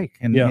is to break.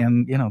 And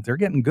you know, they're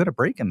getting good at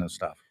breaking this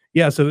stuff.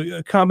 Yeah, so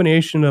a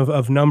combination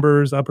of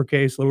numbers,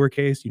 uppercase,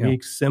 lowercase,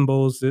 unique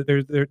symbols.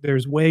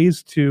 There's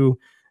ways to.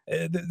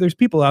 There's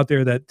people out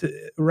there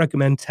that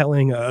recommend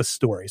telling a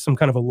story, some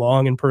kind of a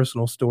long and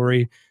personal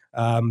story.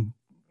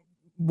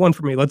 One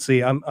for me. Let's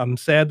see. I'm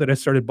sad that I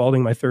started balding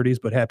in my 30s,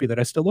 but happy that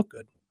I still look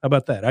good. How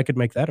about that? I could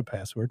make that a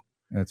password.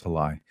 That's a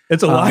lie.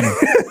 It's a lie.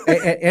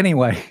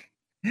 Anyway.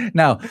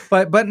 No,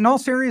 but in all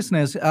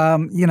seriousness,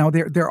 you know,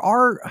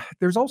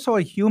 there's also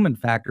a human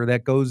factor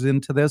that goes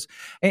into this.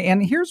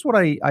 And here's what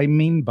I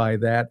mean by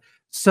that.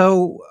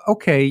 So,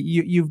 okay,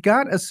 you've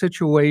got a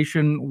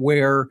situation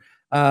where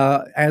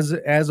as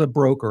a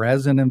broker,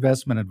 as an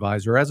investment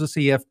advisor, as a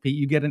CFP,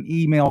 you get an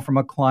email from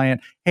a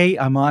client. Hey,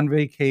 I'm on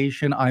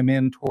vacation. I'm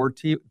in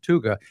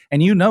Tortuga.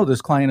 And you know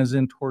this client is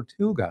in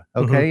Tortuga,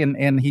 okay?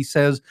 And he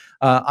says,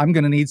 I'm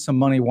going to need some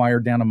money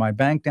wired down to my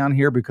bank down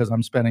here because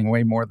I'm spending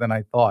way more than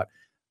I thought.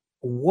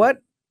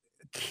 What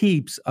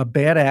keeps a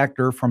bad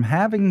actor from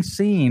having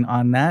seen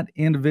on that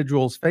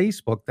individual's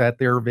Facebook that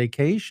they're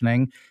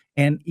vacationing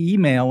and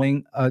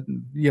emailing,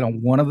 you know,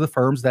 one of the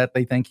firms that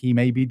they think he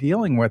may be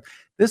dealing with?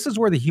 This is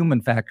where the human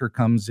factor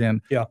comes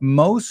in. Yeah.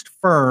 Most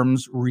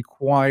firms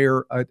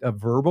require a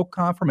verbal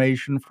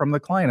confirmation from the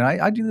client.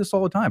 I do this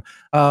all the time.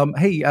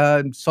 Hey,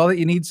 saw that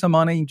you need some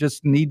money.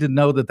 Just need to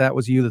know that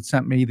was you that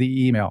sent me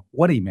the email.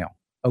 What email?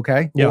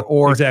 Okay. Yeah,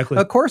 or exactly.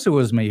 Of course it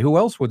was me. Who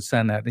else would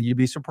send that? And you'd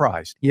be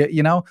surprised.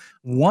 You know,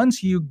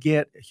 once you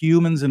get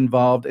humans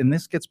involved, and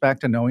this gets back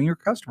to knowing your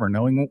customer,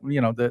 knowing, you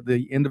know,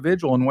 the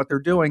individual and what they're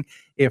doing.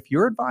 If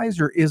your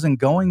advisor isn't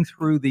going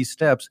through these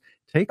steps,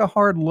 take a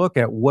hard look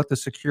at what the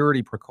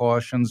security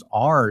precautions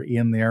are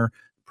in there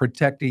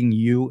protecting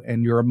you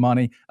and your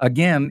money.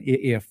 Again,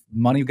 if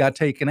money got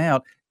taken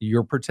out,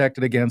 you're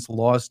protected against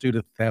loss due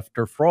to theft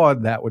or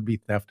fraud. That would be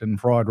theft and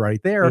fraud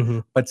right there.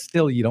 But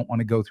still, you don't want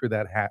to go through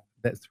that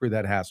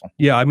hassle.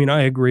 Yeah, I mean,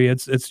 I agree.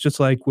 It's just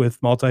like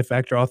with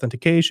multi-factor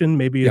authentication.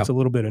 Maybe it's a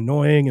little bit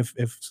annoying if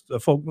the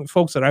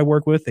folks that I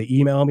work with, they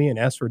email me and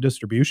ask for a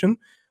distribution.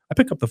 I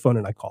pick up the phone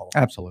and I call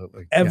them.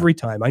 Absolutely. Every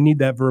time. I need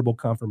that verbal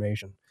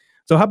confirmation.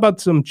 So how about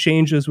some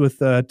changes with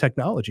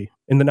technology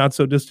in the not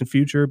so distant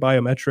future,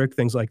 biometric,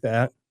 things like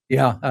that?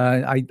 Yeah,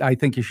 I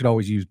think you should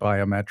always use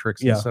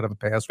biometrics instead of a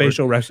password.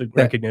 Facial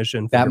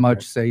recognition. That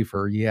much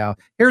safer, yeah.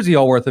 Here's the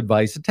Allworth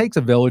advice. It takes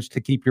a village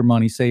to keep your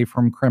money safe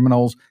from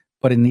criminals,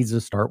 but it needs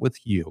to start with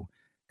you.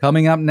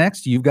 Coming up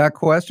next, you've got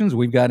questions,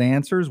 we've got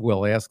answers.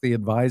 We'll ask the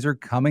advisor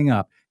coming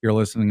up. You're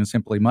listening to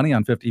Simply Money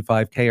on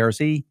 55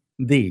 KRC,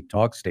 the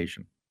talk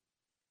station.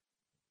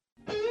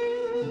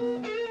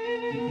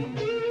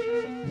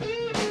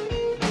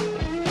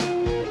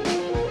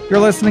 You're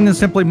listening to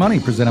Simply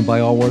Money, presented by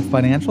Allworth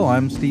Financial.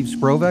 I'm Steve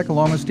Sprovak,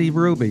 along with Steve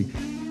Hruby.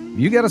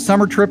 You got a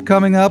summer trip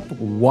coming up,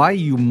 why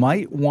you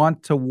might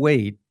want to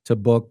wait to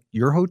book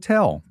your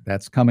hotel.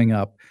 That's coming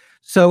up.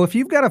 So if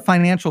you've got a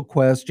financial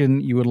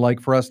question you would like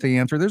for us to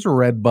answer, there's a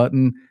red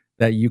button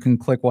that you can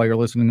click while you're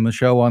listening to the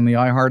show on the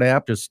iHeart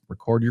app. Just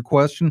record your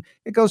question.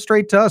 It goes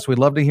straight to us. We'd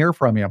love to hear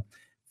from you.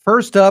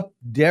 First up,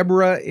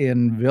 Deborah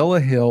in Villa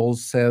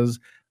Hills says,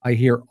 I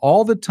hear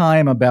all the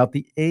time about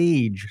the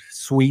age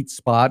sweet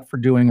spot for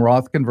doing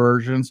Roth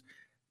conversions,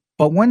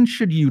 but when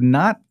should you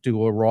not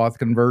do a Roth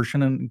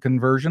conversion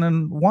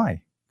and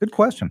why? Good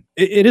question.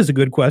 It is a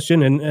good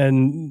question.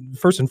 And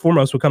first and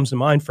foremost, what comes to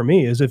mind for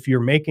me is if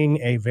you're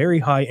making a very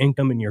high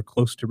income and you're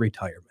close to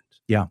retirement.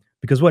 Yeah.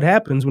 Because what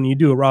happens when you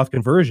do a Roth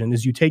conversion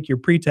is you take your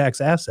pre-tax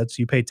assets,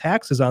 you pay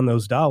taxes on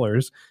those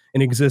dollars,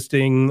 an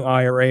existing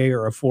IRA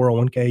or a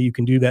 401k. You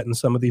can do that in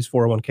some of these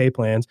 401k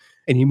plans,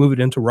 and you move it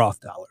into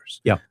Roth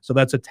dollars. Yeah. So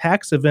that's a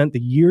tax event the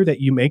year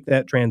that you make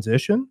that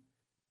transition.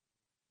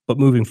 But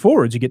moving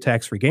forwards, you get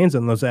tax-free gains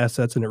on those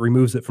assets, and it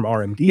removes it from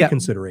RMD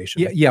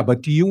consideration. Yeah,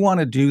 but do you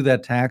want to do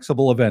that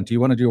taxable event? Do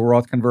you want to do a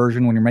Roth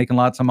conversion when you're making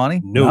lots of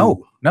money?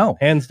 No.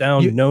 Hands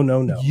down,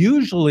 no.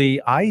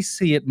 Usually, I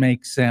see it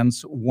makes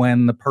sense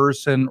when the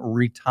person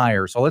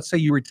retires. So let's say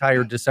you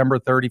retired December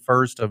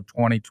 31st of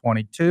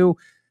 2022.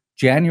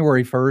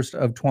 January 1st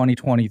of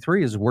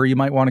 2023 is where you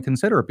might want to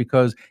consider it,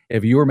 because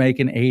if you were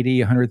making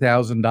 $80,000,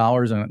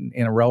 $100,000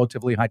 in a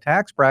relatively high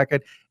tax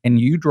bracket and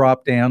you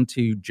drop down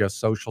to just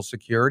Social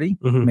Security,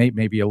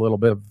 maybe a little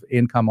bit of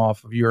income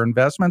off of your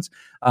investments,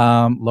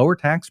 lower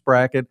tax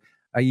bracket,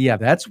 Yeah,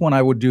 that's when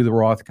I would do the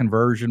Roth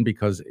conversion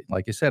because,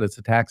 like you said, it's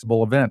a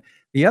taxable event.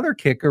 The other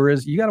kicker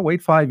is you got to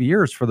wait 5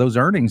 years for those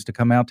earnings to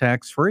come out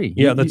tax-free.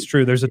 Yeah, that's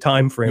true. There's a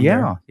time frame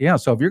there. Yeah.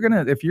 So if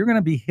you're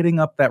gonna be hitting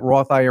up that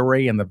Roth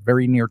IRA in the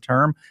very near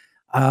term,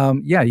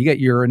 yeah, you get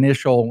your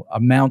initial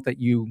amount that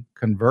you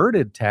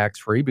converted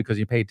tax-free because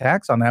you pay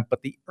tax on that,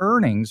 but the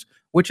earnings,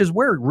 which is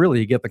where really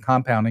you get the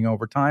compounding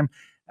over time,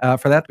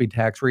 for that to be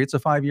tax-free, it's a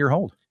 5-year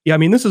hold. Yeah, I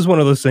mean, this is one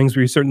of those things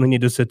where you certainly need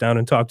to sit down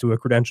and talk to a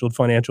credentialed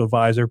financial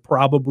advisor,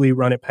 probably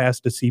run it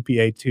past a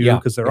CPA too,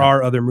 because there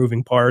are other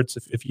moving parts.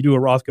 If you do a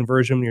Roth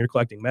conversion when you're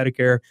collecting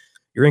Medicare,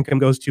 your income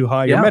goes too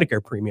high, your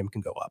Medicare premium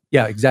can go up.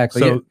 Yeah,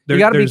 exactly. So you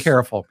got to be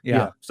careful.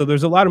 Yeah. So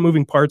there's a lot of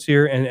moving parts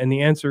here. And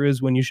the answer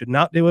is when you should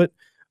not do it,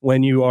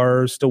 when you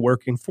are still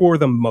working for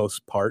the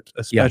most part,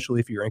 especially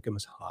if your income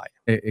is high.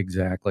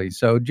 Exactly.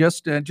 So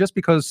just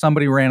because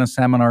somebody ran a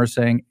seminar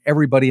saying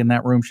everybody in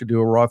that room should do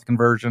a Roth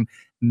conversion,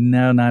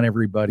 no, not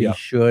everybody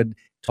should.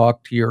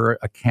 Talk to your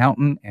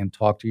accountant and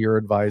talk to your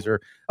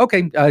advisor.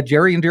 Okay,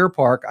 Jerry in Deer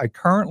Park, I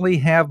currently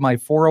have my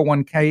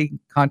 401k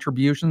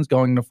contributions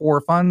going to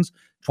 4 funds,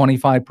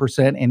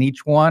 25% in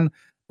each one,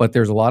 but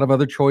there's a lot of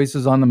other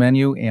choices on the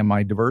menu. Am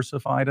I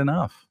diversified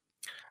enough?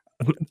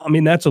 I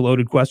mean, that's a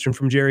loaded question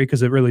from Jerry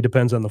because it really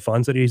depends on the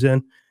funds that he's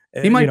in.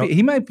 He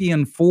might be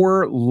in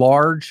 4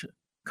 large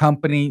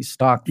company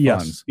stock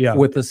funds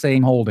with the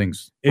same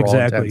holdings.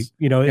 Exactly.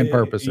 And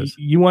purposes.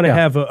 You want to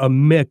have a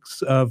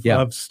mix of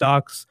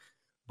stocks,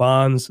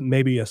 bonds,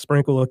 maybe a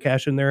sprinkle of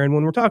cash in there. And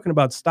when we're talking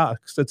about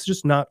stocks, it's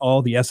just not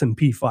all the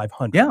S&P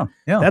 500. Yeah.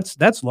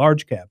 That's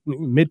large cap,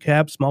 mid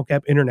cap, small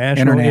cap,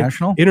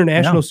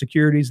 international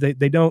securities.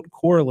 They don't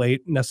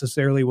correlate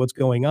necessarily what's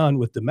going on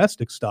with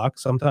domestic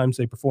stocks. Sometimes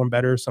they perform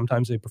better,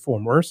 sometimes they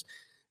perform worse.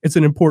 It's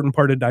an important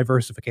part of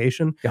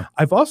diversification. Yeah.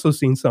 I've also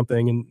seen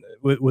something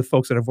with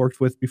folks that I've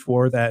worked with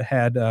before that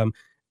had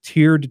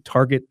tiered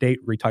target date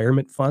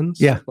retirement funds.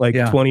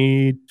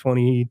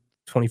 2025,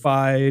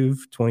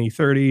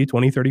 2030,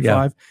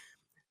 2035.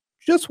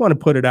 Just want to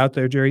put it out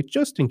there, Jerry,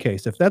 just in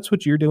case. If that's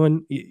what you're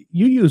doing,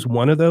 you use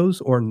one of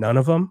those or none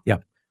of them.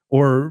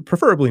 Or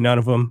preferably none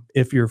of them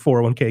if your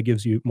 401k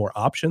gives you more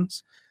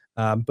options.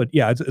 But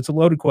yeah, it's a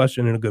loaded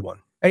question and a good one.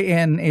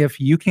 And if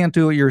you can't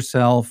do it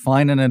yourself,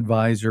 find an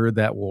advisor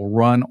that will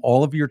run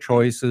all of your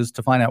choices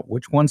to find out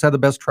which ones have the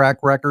best track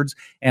records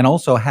and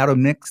also how to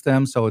mix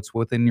them so it's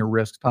within your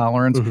risk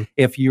tolerance. Mm-hmm.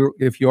 If you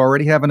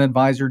already have an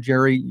advisor,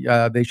 Jerry,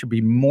 they should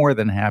be more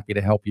than happy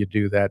to help you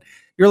do that.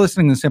 You're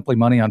listening to Simply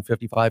Money on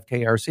 55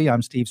 KRC.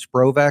 I'm Steve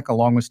Sprovak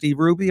along with Steve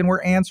Hruby, and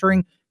we're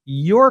answering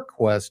your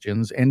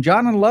questions. And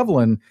John in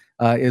Loveland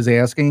is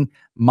asking,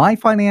 my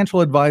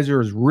financial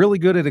advisor is really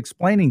good at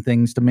explaining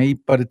things to me,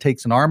 but it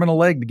takes an arm and a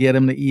leg to get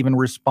him to even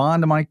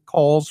respond to my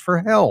calls for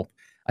help.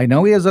 I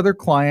know he has other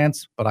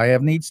clients, but I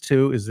have needs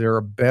too. Is there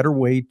a better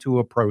way to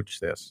approach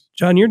this?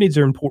 John, your needs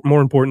are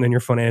more important than your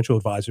financial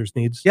advisor's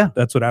needs. Yeah.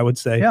 That's what I would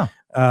say. Yeah.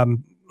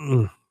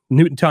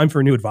 Time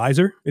for a new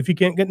advisor if you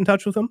can't get in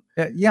touch with them.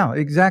 Yeah,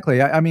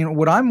 exactly. I mean,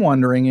 what I'm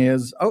wondering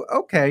is, what's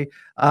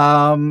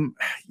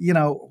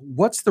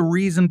the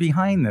reason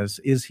behind this?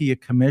 Is he a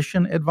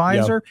commission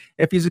advisor?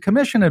 If he's a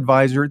commission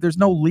advisor, there's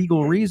no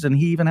legal reason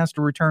he even has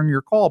to return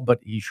your call, but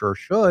he sure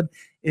should.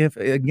 If,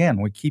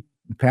 again, we keep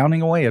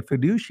pounding away at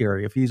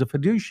fiduciary. If he's a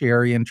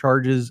fiduciary and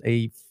charges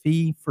a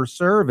fee for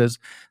service,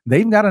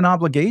 they've got an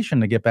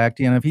obligation to get back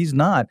to you. And if he's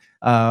not,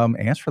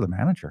 ask for the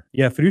manager.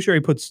 Yeah,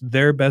 fiduciary puts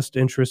their best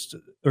interest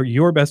or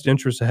your best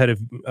interest ahead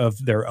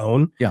of their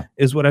own,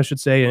 is what I should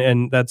say.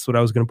 And that's what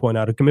I was going to point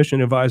out. A commission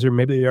advisor,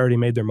 maybe they already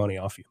made their money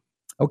off you.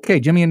 Okay,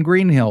 Jimmy in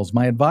Green Hills.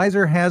 My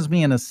advisor has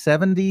me in a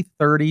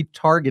 70-30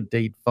 target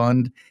date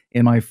fund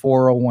in my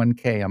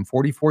 401k. I'm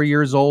 44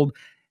 years old.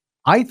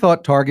 I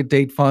thought target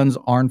date funds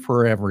aren't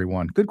for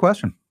everyone. Good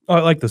question. Oh,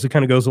 I like this. It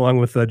kind of goes along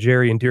with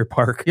Jerry in Deer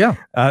Park. Yeah.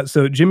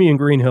 So Jimmy in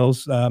Green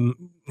Hills,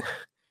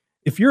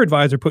 if your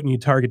advisor putting you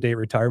target date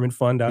retirement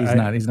fund,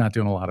 he's not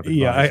doing a lot of it.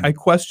 Yeah, I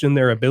question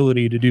their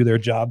ability to do their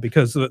job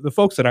because the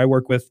folks that I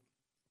work with,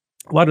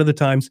 a lot of the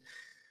times,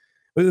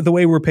 the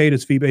way we're paid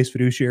as fee-based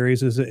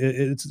fiduciaries is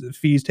it's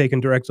fees taken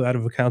directly out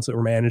of accounts that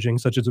we're managing,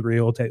 such as a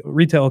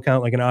retail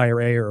account like an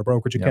IRA or a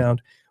brokerage account.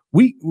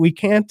 We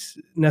can't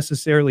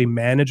necessarily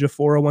manage a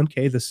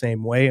 401k the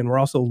same way, and we're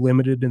also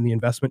limited in the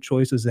investment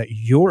choices that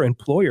your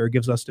employer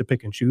gives us to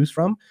pick and choose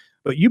from.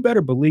 But you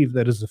better believe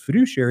that as a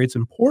fiduciary, it's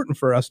important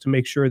for us to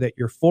make sure that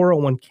your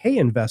 401k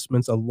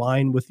investments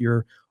align with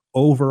your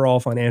overall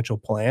financial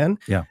plan.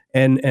 Yeah.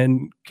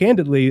 And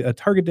candidly, a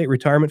target date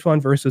retirement fund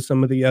versus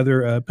some of the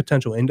other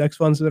potential index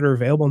funds that are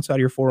available inside of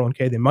your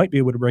 401k, they might be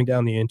able to bring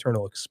down the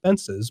internal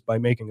expenses by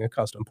making a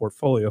custom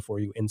portfolio for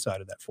you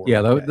inside of that 401k.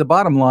 Yeah, the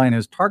bottom line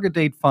is target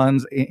date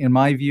funds, in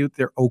my view,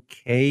 they're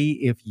okay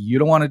if you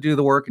don't want to do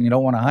the work and you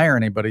don't want to hire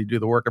anybody to do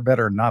the work, or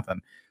better than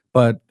nothing.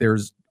 But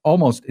there's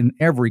almost in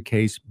every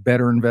case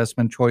better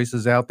investment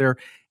choices out there.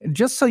 And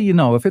just so you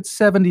know, if it's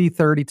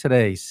 70-30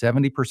 today,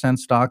 70%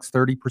 stocks,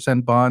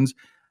 30% bonds,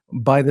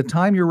 by the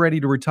time you're ready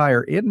to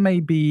retire, it may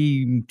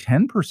be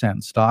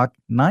 10% stock,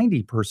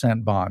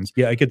 90% bonds.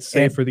 Yeah, it gets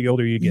safer the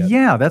older you get.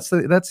 Yeah, that's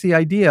the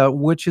idea,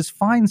 which is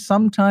fine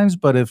sometimes.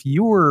 But if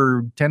you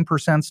were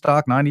 10%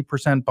 stock,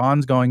 90%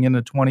 bonds going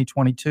into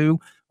 2022,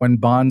 when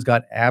bonds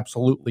got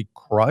absolutely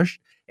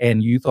crushed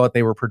and you thought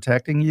they were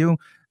protecting you,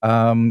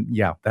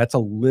 yeah, that's a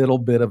little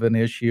bit of an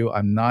issue.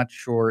 I'm not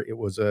sure it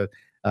was a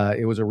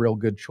real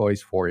good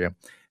choice for you.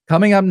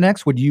 Coming up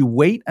next, would you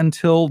wait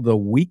until the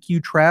week you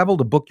travel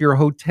to book your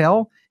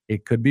hotel?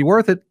 It could be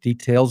worth it.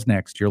 Details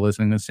next. You're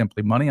listening to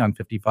Simply Money on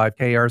 55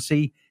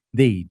 KRC,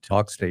 the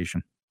talk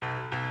station.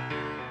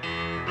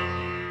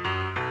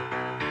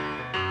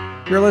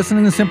 You're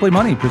listening to Simply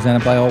Money,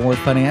 presented by Allworth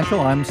Financial.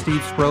 I'm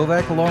Steve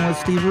Sprovak, along with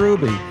Steve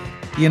Hruby.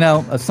 You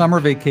know, a summer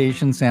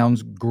vacation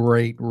sounds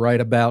great right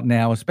about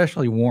now,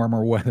 especially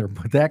warmer weather,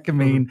 but that can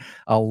mean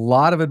a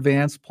lot of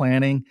advanced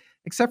planning,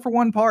 except for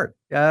one part.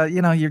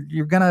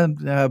 You're going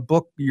to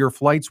book your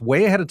flights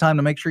way ahead of time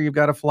to make sure you've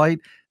got a flight,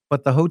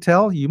 but the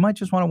hotel, you might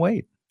just want to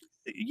wait.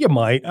 You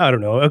might. I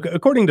don't know.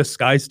 According to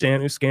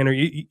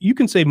Skyscanner, you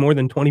can save more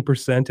than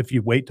 20% if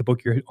you wait to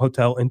book your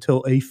hotel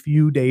until a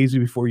few days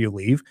before you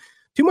leave.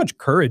 Too much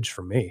courage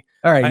for me.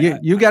 All right,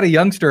 you got a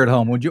youngster at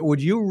home.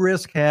 Would you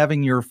risk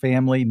having your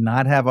family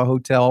not have a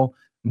hotel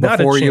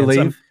before you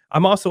leave?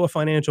 I'm also a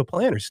financial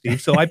planner,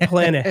 Steve, so I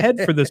plan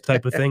ahead for this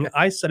type of thing.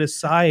 I set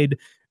aside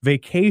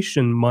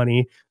vacation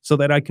money so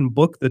that I can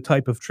book the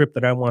type of trip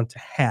that I want to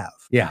have.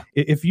 Yeah.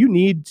 If you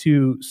need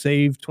to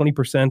save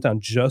 20% on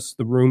just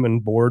the room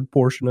and board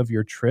portion of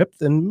your trip,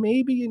 then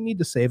maybe you need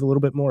to save a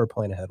little bit more or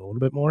plan ahead a little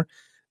bit more.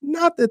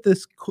 Not that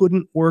this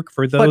couldn't work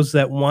for those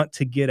that want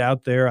to get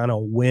out there on a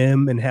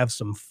whim and have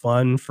some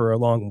fun for a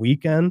long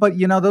weekend. But,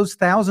 those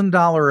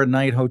 $1,000 a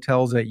night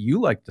hotels that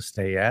you like to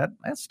stay at,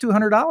 that's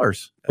 $200.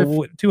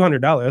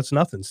 $200, that's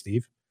nothing,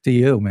 Steve. To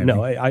you, maybe.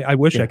 No, I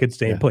wish I could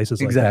stay in places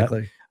like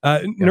exactly.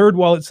 that.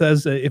 NerdWallet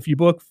says if you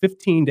book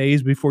 15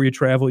 days before you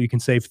travel, you can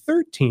save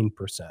 13%.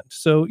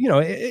 So,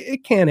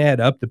 it can add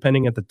up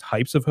depending on the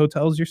types of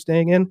hotels you're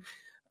staying in.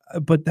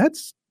 But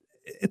it's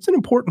an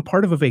important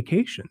part of a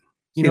vacation.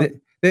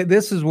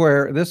 This is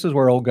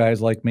where old guys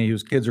like me,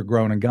 whose kids are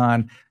grown and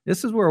gone,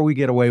 this is where we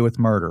get away with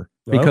murder.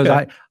 Because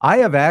I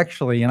have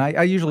actually, and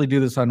I usually do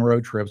this on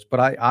road trips, but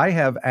I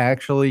have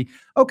actually,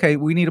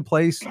 we need a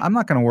place. I'm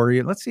not going to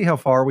worry. Let's see how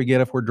far we get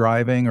if we're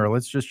driving, or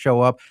let's just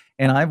show up.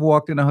 And I've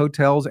walked into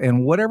hotels,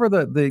 and whatever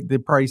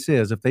the price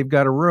is, if they've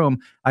got a room,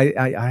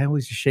 I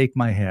always shake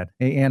my head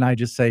and I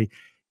just say,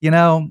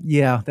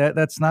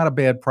 that's not a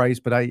bad price,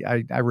 but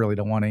I really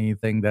don't want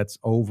anything that's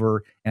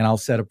over, and I'll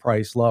set a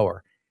price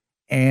lower.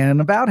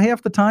 And about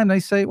half the time they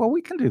say, well,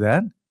 we can do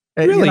that.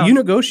 Really? You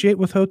negotiate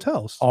with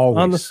hotels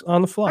always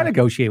on the fly? I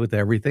negotiate with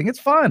everything. It's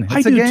fun.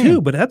 I do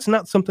too, but that's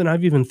not something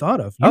I've even thought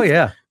of.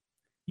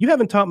 You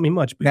haven't taught me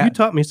much, but you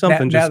taught me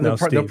something just now,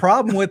 Steve. The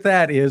problem with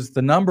that is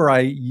the number I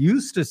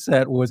used to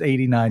set was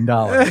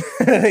 $89.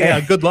 Yeah,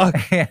 good luck.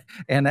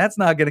 And that's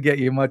not going to get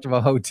you much of a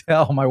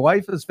hotel. My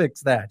wife has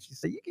fixed that. She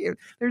said,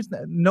 there's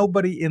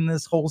nobody in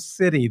this whole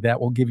city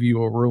that will give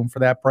you a room for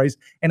that price.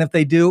 And if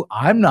they do,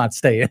 I'm not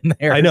staying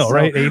there. I know,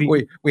 right?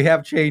 80. We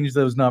have changed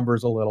those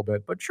numbers a little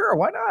bit, but sure,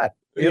 why not?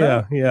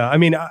 Yeah. I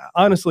mean,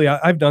 honestly,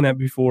 I've done that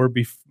before.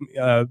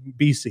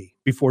 BC,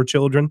 before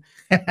children.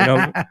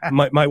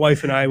 My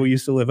wife and I, we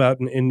used to live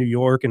out in New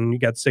York, and we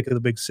got sick of the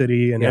big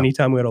city. And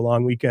anytime we had a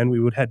long weekend, we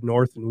would head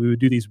north, and we would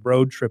do these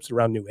road trips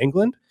around New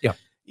England. Yeah.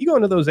 You go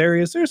into those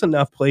areas, there's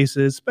enough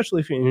places, especially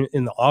if you're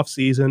in the off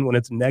season when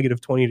it's negative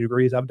 20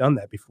 degrees. I've done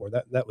that before.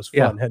 That was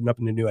fun, heading up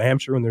into New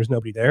Hampshire when there's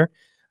nobody there.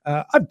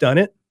 I've done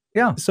it.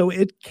 Yeah. So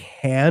it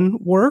can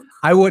work.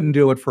 I wouldn't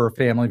do it for a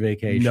family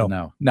vacation.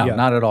 No, Yeah.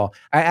 Not at all.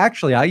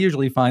 I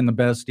usually find the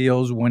best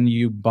deals when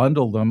you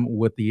bundle them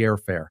with the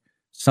airfare.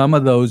 Some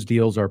of those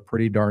deals are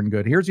pretty darn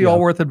good. Here's the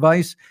Allworth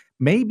advice.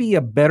 Maybe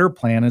a better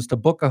plan is to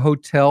book a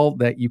hotel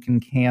that you can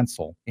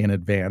cancel in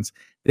advance.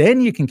 Then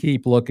you can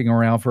keep looking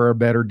around for a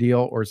better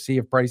deal, or see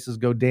if prices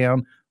go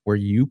down where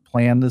you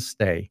plan to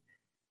stay.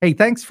 Hey,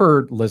 thanks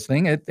for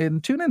listening,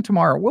 and tune in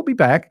tomorrow. We'll be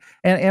back,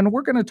 and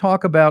we're going to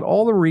talk about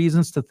all the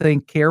reasons to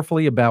think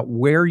carefully about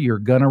where you're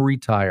going to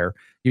retire.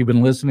 You've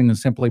been listening to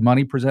Simply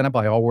Money, presented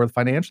by Allworth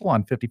Financial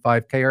on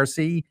 55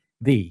 KRC,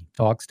 the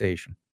talk station.